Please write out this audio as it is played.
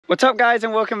What's up guys,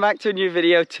 and welcome back to a new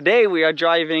video. Today we are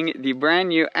driving the brand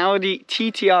new Audi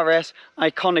TTRS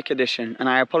Iconic Edition, and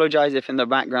I apologize if in the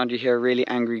background you hear a really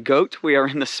angry goat. We are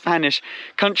in the Spanish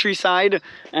countryside,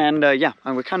 and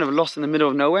and we're kind of lost in the middle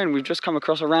of nowhere, and we've just come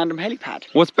across a random helipad.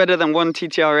 What's better than one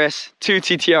TTRS, two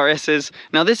TTRSs?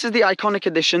 Now this is the Iconic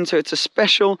Edition, so it's a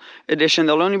special edition.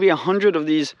 There'll only be 100 of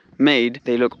these made.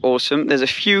 They look awesome. There's a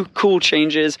few cool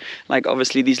changes, like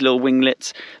obviously these little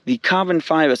winglets, the carbon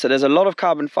fiber. So there's a lot of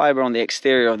carbon fiber on the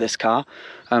exterior of this car.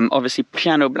 Obviously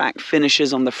piano black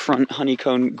finishes on the front,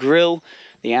 honeycomb grille,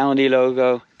 the Audi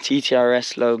logo,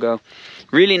 TTRS logo.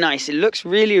 Really nice. It looks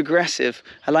really aggressive.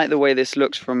 I like the way this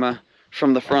looks from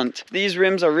the front. These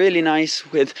rims are really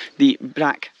nice with the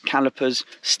black calipers,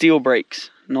 steel brakes,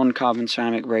 non-carbon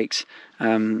ceramic brakes.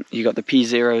 You got the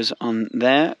P0s on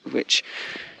there, which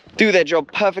do their job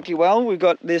perfectly well. We've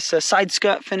got this side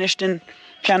skirt finished in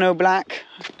piano black,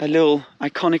 a little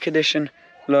Iconic Edition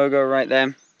logo right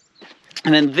there.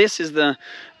 And then this is the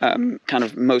kind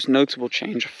of most notable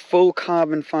change, full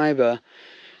carbon fiber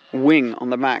wing on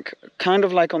the back, kind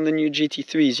of like on the new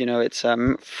GT3s, you know, it's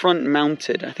front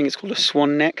mounted. I think it's called a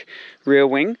swan neck rear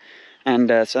wing. And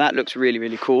so that looks really,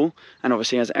 really cool, and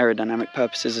obviously has aerodynamic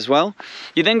purposes as well.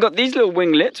 You then got these little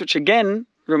winglets, which again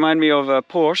remind me of a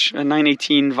Porsche, a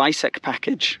 918 Weissach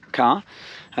package car,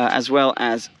 as well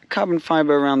as carbon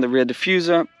fiber around the rear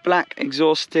diffuser, black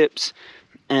exhaust tips,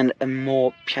 and a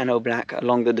more piano black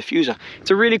along the diffuser.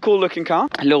 It's a really cool looking car,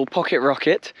 a little pocket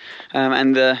rocket,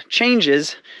 and the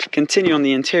changes continue on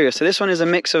the interior. So this one is a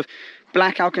mix of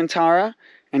black Alcantara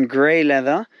and grey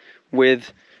leather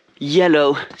with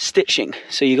yellow stitching.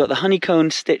 So you got the honeycomb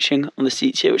stitching on the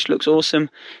seats here, which looks awesome.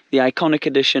 The Iconic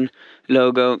Edition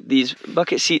logo. These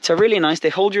bucket seats are really nice. They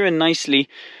hold you in nicely,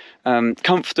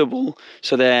 comfortable,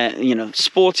 so they're, you know,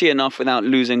 sporty enough without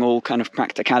losing all kind of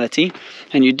practicality.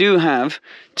 And you do have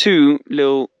two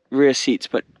little rear seats,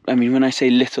 but I mean, when I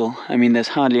say little, I mean there's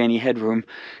hardly any headroom,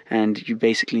 and you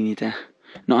basically need to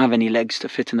not have any legs to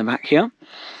fit in the back here.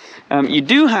 You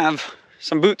do have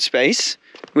some boot space,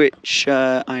 which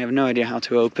I have no idea how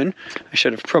to open. I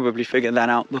should have probably figured that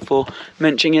out before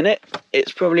mentioning it.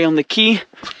 It's probably on the key,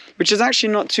 which is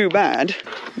actually not too bad.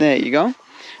 There you go.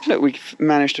 Look, we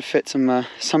managed to fit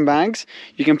some bags.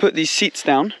 You can put these seats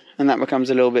down, and that becomes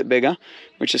a little bit bigger,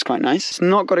 which is quite nice. It's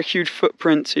not got a huge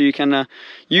footprint, so you can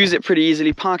use it pretty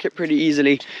easily, park it pretty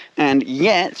easily, and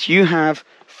yet you have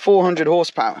 400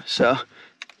 horsepower. So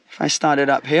if I start it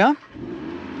up here,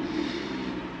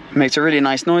 it makes a really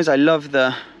nice noise. I love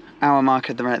the hour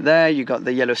marker right there. You got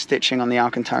the yellow stitching on the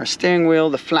Alcantara steering wheel,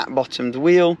 the flat bottomed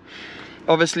wheel,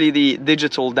 obviously the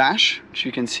digital dash, which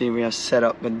you can see we have set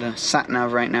up with the sat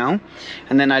nav right now.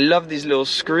 And then I love these little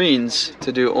screens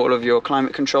to do all of your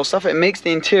climate control stuff. It makes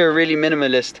the interior really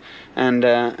minimalist and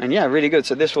yeah, really good.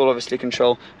 So this will obviously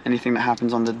control anything that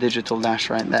happens on the digital dash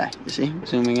right there. You see,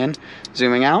 zooming in,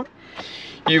 zooming out.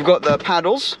 You've got the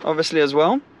paddles obviously as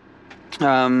well.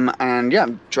 And yeah,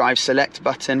 drive select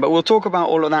button, but we'll talk about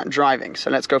all of that driving, so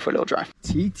let's go for a little drive.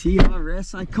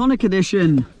 TTRS Iconic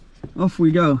Edition, off we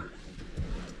go.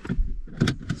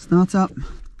 Start up.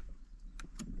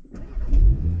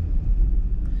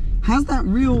 Has that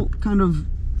real kind of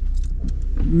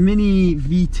mini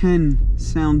V10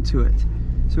 sound to it.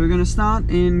 So we're going to start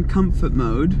in comfort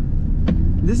mode.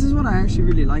 This is what I actually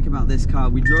really like about this car.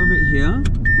 We drove it here,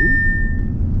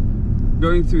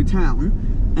 going through town,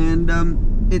 and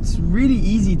it's really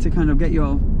easy to kind of get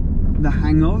the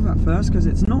hang of at first, because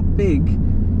it's not big,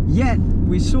 yet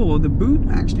we saw the boot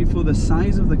actually for the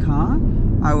size of the car.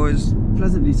 I was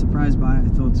pleasantly surprised by it. I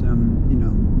thought, you know,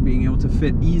 being able to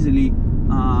fit easily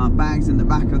bags in the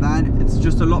back of that, it's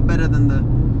just a lot better than the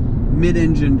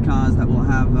mid-engine cars that will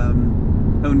have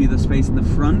only the space in the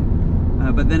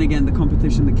front. But then again, the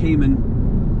competition, the Cayman,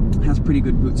 has pretty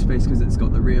good boot space because it's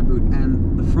got the rear boot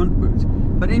and the front boot.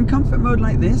 But in comfort mode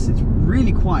like this, it's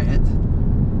really quiet,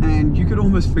 and you could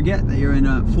almost forget that you're in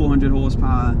a 400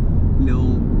 horsepower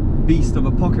little beast of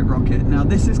a pocket rocket. Now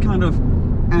this is kind of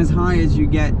as high as you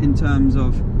get in terms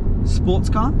of sports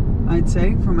car, I'd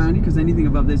say, from Audi, because anything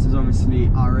above this is obviously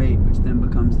R8, which then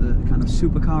becomes the kind of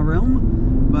supercar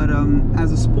realm. But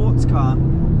as a sports car,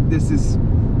 this is,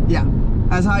 yeah,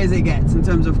 as high as it gets in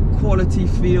terms of quality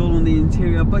feel on the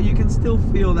interior, but you can still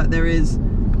feel that there is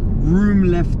room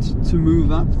left to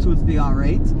move up towards the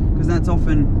R8, because that's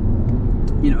often,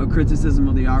 you know, a criticism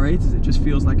of the R8 is it just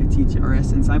feels like a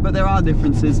TTRS inside. But there are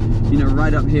differences, you know,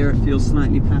 right up here it feels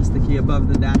slightly plasticky, above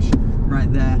the dash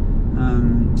right there,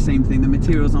 same thing. The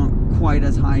materials aren't quite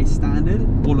as high standard.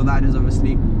 All of that is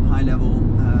obviously high level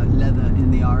leather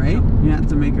in the R8. You have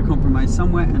to make a compromise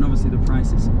somewhere, and obviously the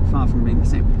price is far from being the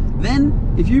same.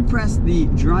 Then if you press the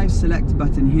drive select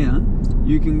button here,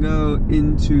 you can go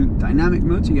into dynamic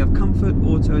mode. So you have comfort,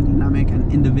 auto, dynamic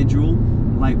and individual,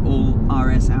 like all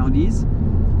RS Audis.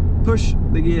 Push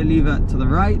the gear lever to the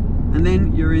right and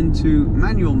then you're into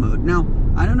manual mode. Now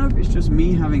I don't know if it's just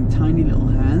me having tiny little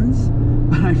hands,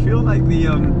 but I feel like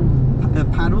the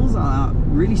paddles are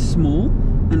really small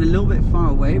and a little bit far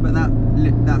away, but that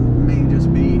may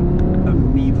just be a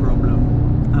me problem.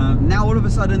 Now all of a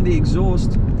sudden the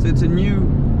exhaust, so it's a new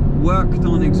worked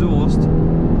on exhaust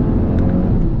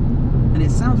and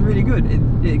it sounds really good.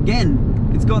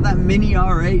 Again, it's got that mini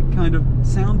R8 kind of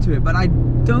sound to it, but I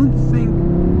don't think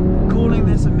calling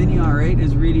this a mini R8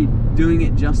 is really doing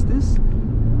it justice,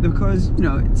 because you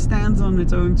know it stands on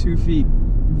its own 2 feet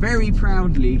very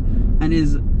proudly and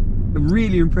is a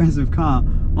really impressive car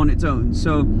on its own.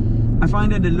 So I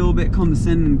find it a little bit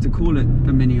condescending to call it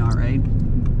a mini R8,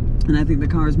 and I think the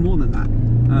car is more than that.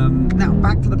 Now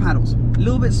back to the paddles. A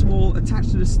little bit small,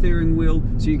 attached to the steering wheel,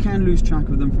 so you can lose track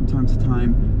of them from time to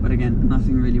time, but again,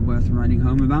 nothing really worth writing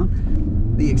home about.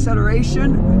 The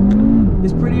acceleration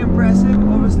is pretty impressive,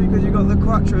 obviously because you've got the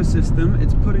Quattro system.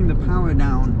 It's putting the power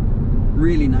down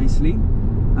really nicely,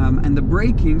 and the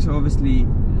braking, so obviously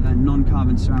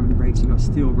non-carbon ceramic brakes, you've got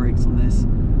steel brakes on this.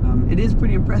 It is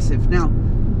pretty impressive. Now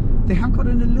they have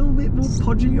gotten a little bit more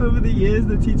podgy over the years.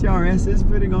 The TTRS is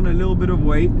putting on a little bit of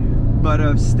weight,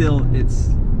 but still it's,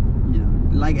 you know,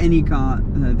 like any car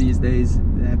these days,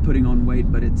 they're putting on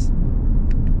weight, but it's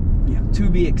to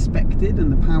be expected,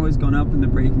 and the power's gone up and the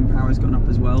braking power's gone up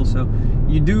as well, so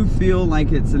you do feel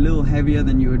like it's a little heavier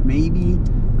than you would maybe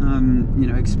you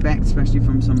know, expect, especially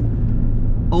from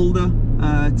some older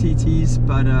TTs,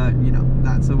 but you know,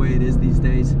 that's the way it is these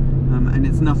days, and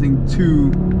it's nothing too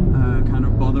kind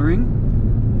of bothering.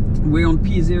 We're on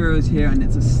P0s here and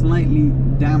it's a slightly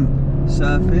damp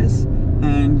surface,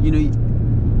 and you know,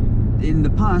 in the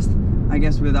past, I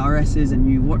guess with RSs,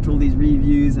 and you watch all these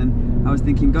reviews, and I was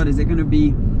thinking, God, is it going to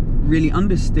be really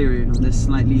understeered on this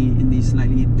in these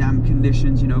slightly damp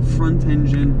conditions? You know, front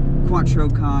engine Quattro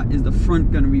car, is the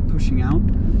front going to be pushing out?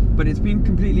 But it's been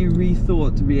completely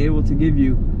rethought to be able to give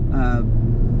you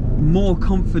more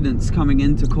confidence coming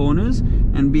into corners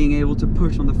and being able to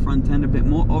push on the front end a bit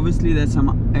more. Obviously there's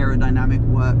some aerodynamic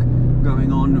work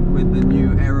going on with the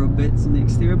new aero bits on the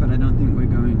exterior, but I don't think we're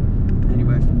going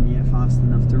anywhere from here fast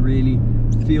enough to really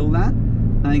feel that.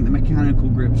 I think the mechanical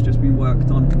grip's just been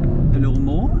worked on a little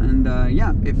more, and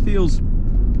yeah, it feels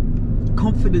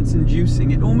confidence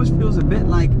inducing. It almost feels a bit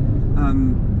like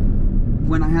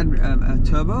when I had a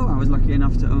turbo. I was lucky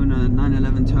enough to own a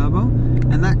 911 turbo,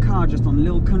 and that car, just on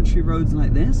little country roads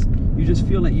like this, you just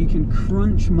feel like you can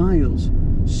crunch miles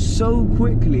so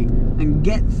quickly and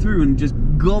get through and just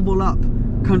gobble up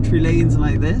country lanes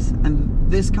like this, and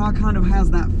this car kind of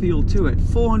has that feel to it.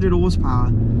 400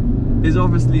 horsepower is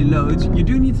obviously loads. You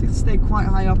do need to stay quite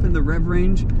high up in the rev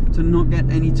range to not get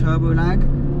any turbo lag.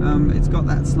 It's got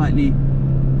that slightly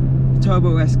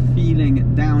turbo-esque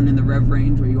feeling down in the rev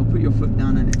range where you'll put your foot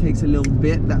down and it takes a little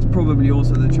bit. That's probably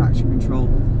also the traction control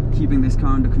keeping this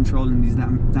car under control in these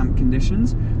damp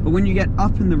conditions. But when you get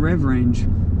up in the rev range,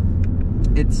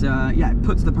 it's yeah, it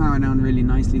puts the power down really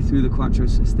nicely through the Quattro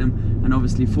system, and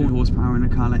obviously 4 horsepower in a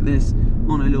car like this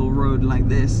on a little road like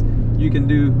this, you can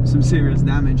do some serious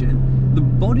damage in. The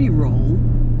body roll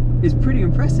is pretty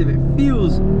impressive. It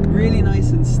feels really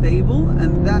nice and stable,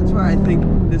 and that's where I think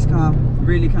this car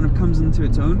really kind of comes into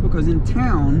its own, because in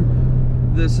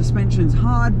town the suspension's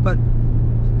hard but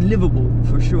livable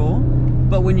for sure,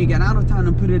 but when you get out of town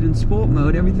and put it in sport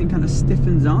mode, everything kind of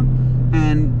stiffens up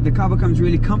and the car becomes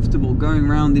really comfortable going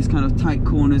around these kind of tight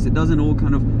corners. It doesn't all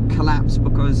kind of collapse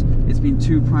because it's been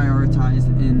too prioritized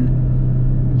in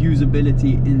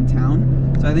usability in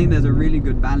town. So I think there's a really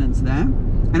good balance there,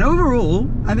 and overall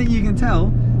I think you can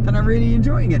tell that I'm really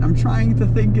enjoying it. I'm trying to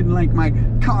think in like my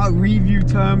car review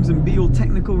terms and be all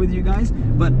technical with you guys,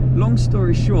 but long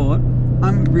story short,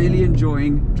 I'm really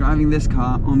enjoying driving this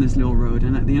car on this little road,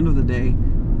 and at the end of the day,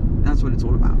 that's what it's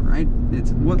all about, right?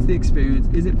 It's what's the experience?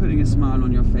 Is it putting a smile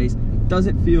on your face? Does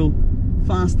it feel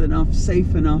fast enough,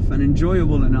 safe enough, and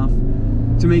enjoyable enough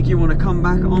to make you want to come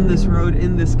back on this road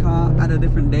in this car at a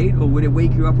different date? Or would it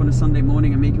wake you up on a Sunday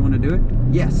morning and make you want to do it?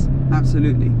 Yes,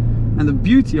 absolutely. And the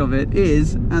beauty of it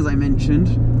is, as I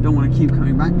mentioned, don't want to keep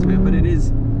coming back to it, but it is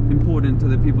important to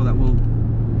the people that will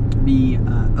be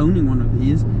owning one of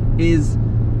these, is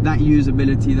that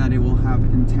usability that it will have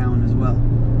in town as well.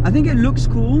 I think it looks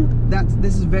cool.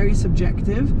 This is very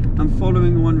subjective. I'm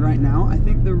following one right now. I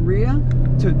think the rear,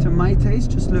 to my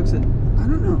taste, just looks at, I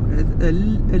don't know, a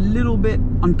little bit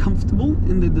uncomfortable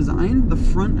in the design. The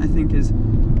front, I think, is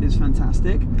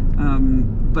fantastic.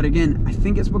 But again, I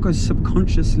think it's because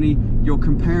subconsciously you're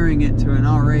comparing it to an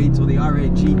R8 or the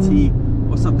R8 GT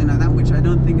or something like that, which I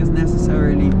don't think is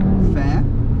necessarily fair.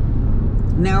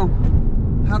 Now,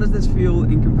 how does this feel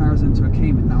in comparison to a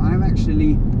Cayman? Now, I've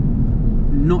actually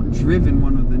not driven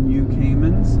one of the new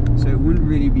Caymans, so it wouldn't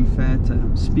really be fair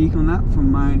to speak on that from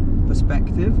my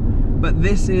perspective, but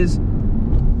this is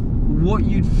what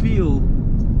you'd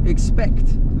expect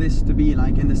this to be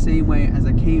like, in the same way as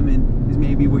a Cayman is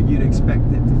maybe what you'd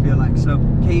expect it to feel like. So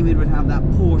Cayman would have that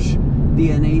Porsche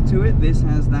DNA to it, this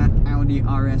has that Audi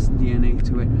RS DNA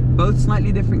to it. Both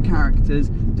slightly different characters,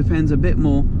 depends a bit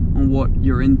more on what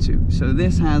you're into. So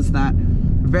this has that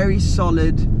very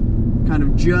solid kind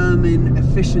of German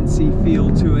efficiency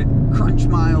feel to it, crunch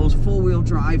miles, four-wheel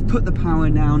drive, put the power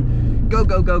down, go,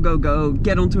 go, go, go, go,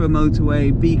 get onto a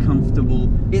motorway, be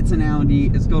comfortable. It's an Audi,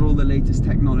 it's got all the latest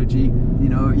technology, you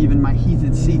know, even my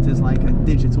heated seat is like a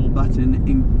digital button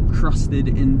encrusted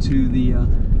into the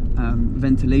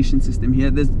ventilation system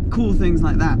here. There's cool things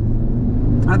like that.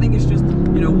 I think it's just,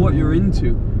 you know, what you're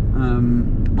into.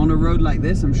 On a road like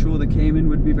this, I'm sure the Cayman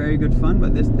would be very good fun,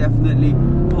 but this definitely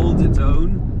holds its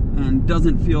own and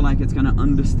doesn't feel like it's going to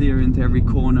understeer into every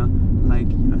corner like,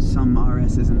 you know, some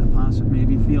RSs in the past would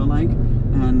maybe feel like.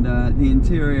 And the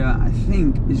interior, I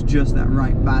think, is just that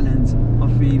right balance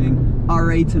of feeling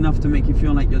R8 enough to make you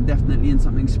feel like you're definitely in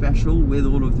something special, with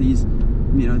all of these,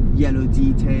 you know, yellow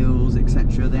details,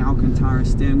 etc. The Alcantara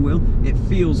steering wheel, it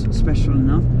feels special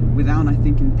enough without, I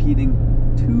think, impeding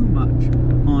too much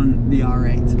on the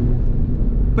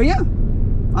R8. But yeah,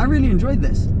 I really enjoyed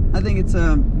this. I think it's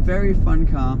a very fun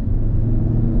car.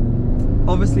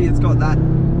 Obviously, it's got that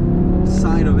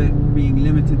side of it being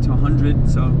limited to 100,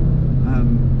 so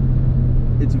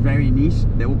it's very niche.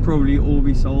 They will probably all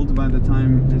be sold by the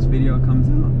time this video comes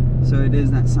out, so it is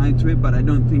that side to it, but I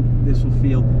don't think this will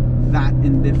feel that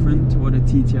indifferent to what a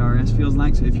TTRS feels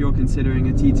like. So if you're considering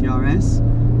a TTRS,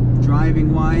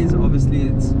 driving wise, obviously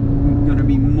it's going to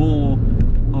be more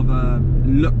of a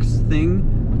looks thing.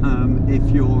 If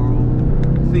you're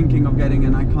thinking of getting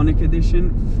an Iconic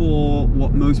Edition, for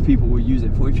what most people will use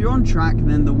it for. If you're on track,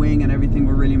 then the wing and everything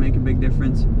will really make a big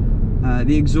difference.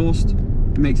 The exhaust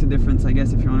makes a difference, I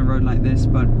guess, if you're on a road like this,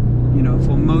 but you know,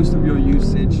 for most of your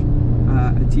usage,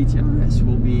 a TTRS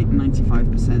will be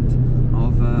 95%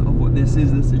 of what this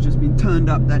is. This has just been turned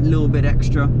up that little bit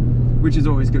extra, which is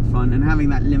always good fun, and having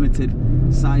that limited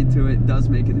side to it does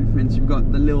make a difference. You've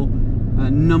got the little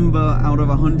number out of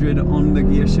 100 on the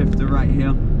gear shifter right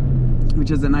here, which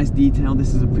is a nice detail.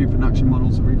 This is a pre-production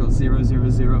model, so we've got 000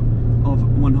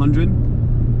 of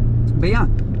 100. But yeah,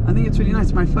 I think it's really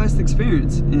nice. My first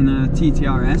experience in a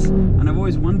TTRS, and I've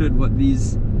always wondered what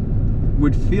these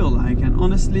would feel like. And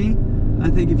honestly, I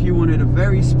think if you wanted a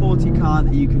very sporty car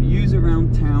that you could use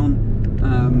around town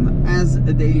as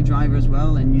a daily driver as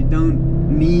well, and you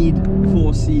don't need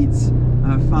 4 seats,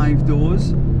 5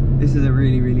 doors, this is a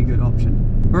really, really good option.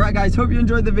 Alright guys, hope you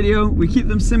enjoyed the video. We keep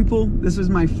them simple. This was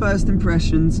my first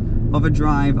impressions of a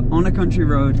drive on a country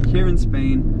road here in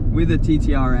Spain with a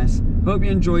TTRS. Hope you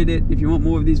enjoyed it. If you want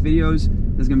more of these videos,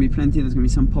 there's going to be plenty. There's going to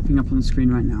be some popping up on the screen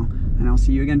right now. And I'll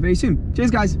see you again very soon. Cheers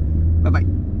guys. Bye bye.